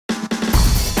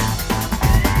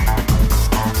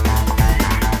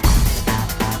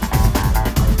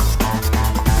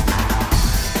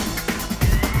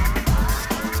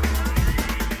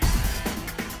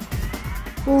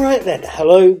Right then,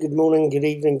 hello, good morning, good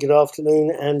evening, good afternoon,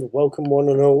 and welcome one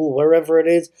and all, wherever it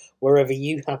is, wherever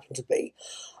you happen to be.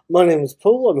 My name is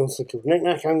Paul, I'm also called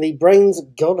Knickknack, and the brains,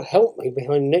 God help me,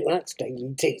 behind Knickknack's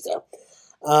Daily Teaser.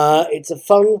 It's a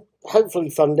fun, hopefully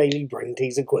fun daily brain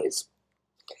teaser quiz.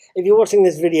 If you're watching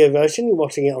this video version, you're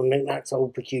watching it on Knickknack's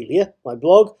Old Peculiar, my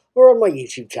blog, or on my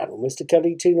YouTube channel, Mr.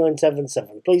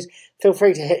 Cuddy2977. Please feel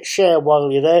free to hit share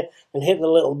while you're there, and hit the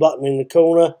little button in the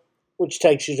corner, which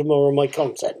takes you to more of my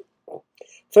content.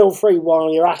 Feel free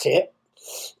while you're at it,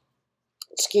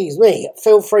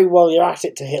 feel free while you're at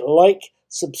it to hit like,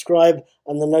 subscribe,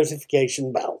 and the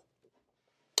notification bell.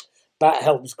 That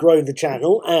helps grow the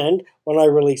channel, and when I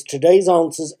release today's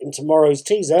answers in tomorrow's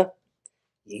teaser,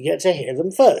 you get to hear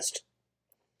them first.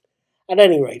 At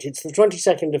any rate, it's the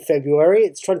 22nd of February,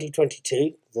 it's 2022,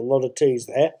 there's a lot of twos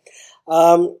there,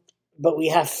 but we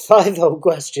have 5 old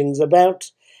questions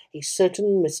about a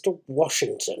certain Mr.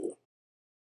 Washington.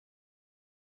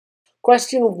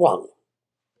 Question 1.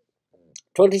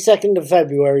 22nd of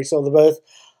February saw the birth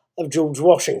of George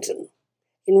Washington.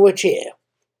 In which year?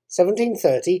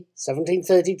 1730,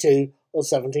 1732, or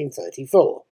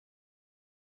 1734?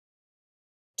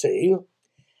 2.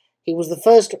 He was the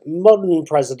first modern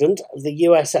president of the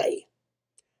USA.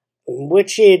 In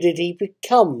which year did he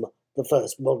become the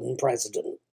first modern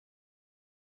president?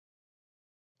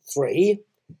 3.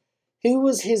 Who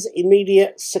was his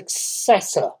immediate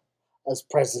successor as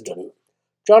president?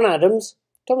 John Adams,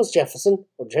 Thomas Jefferson,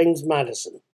 or James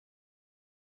Madison?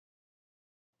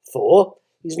 4.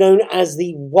 He's known as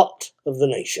the what of the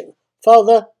nation?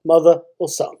 Father, mother, or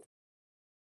son?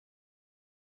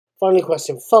 Finally,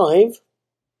 question 5.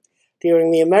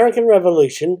 During the American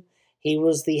Revolution, he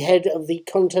was the head of the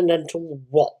Continental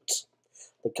what?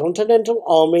 The Continental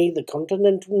Army, the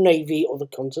Continental Navy, or the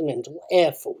Continental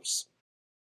Air Force?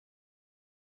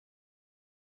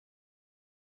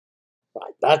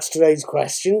 Right, that's today's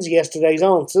questions. Yesterday's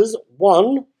answers.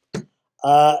 1.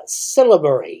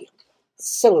 Syllabary.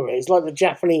 Syllabary is like the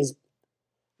Japanese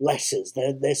letters.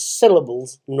 They're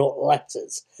syllables, not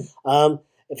letters.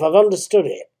 If I've understood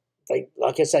it,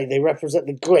 like I say, they represent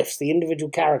the glyphs. The individual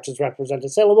characters represent a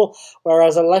syllable,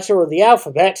 whereas a letter of the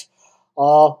alphabet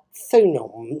are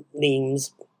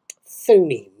phonemes.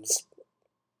 Phonemes.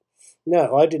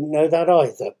 No, I didn't know that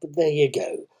either, but there you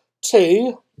go.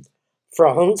 2.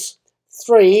 France.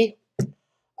 3.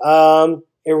 Iran.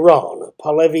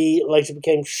 Pahlavi later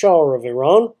became Shah of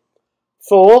Iran.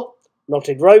 4.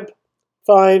 Knotted rope.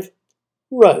 5.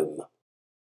 Rome.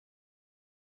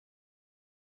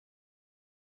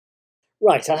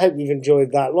 Right, I hope you've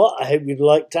enjoyed that lot. I hope you'd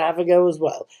like to have a go as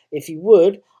well. If you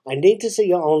would, I need to see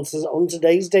your answers on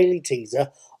today's daily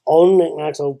teaser on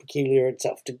Knickknack's Old Peculiar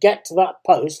itself. To get to that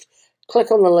post,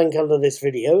 click on the link under this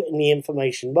video in the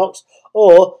information box,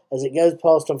 or as it goes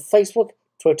past on Facebook,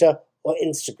 Twitter, or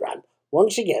Instagram.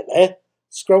 Once you get there,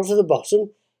 scroll to the bottom,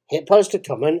 hit post a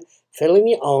comment, fill in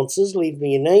your answers, leave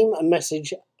me your name, a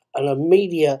message, and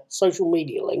a social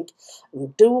media link,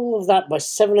 and do all of that by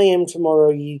 7 AM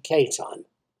tomorrow UK time.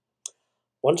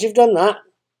 Once you've done that,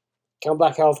 come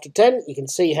back after 10, you can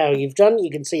see how you've done, you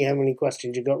can see how many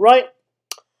questions you got right,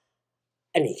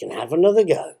 and you can have another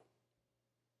go.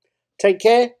 Take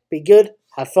care, be good,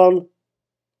 have fun,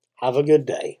 have a good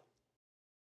day.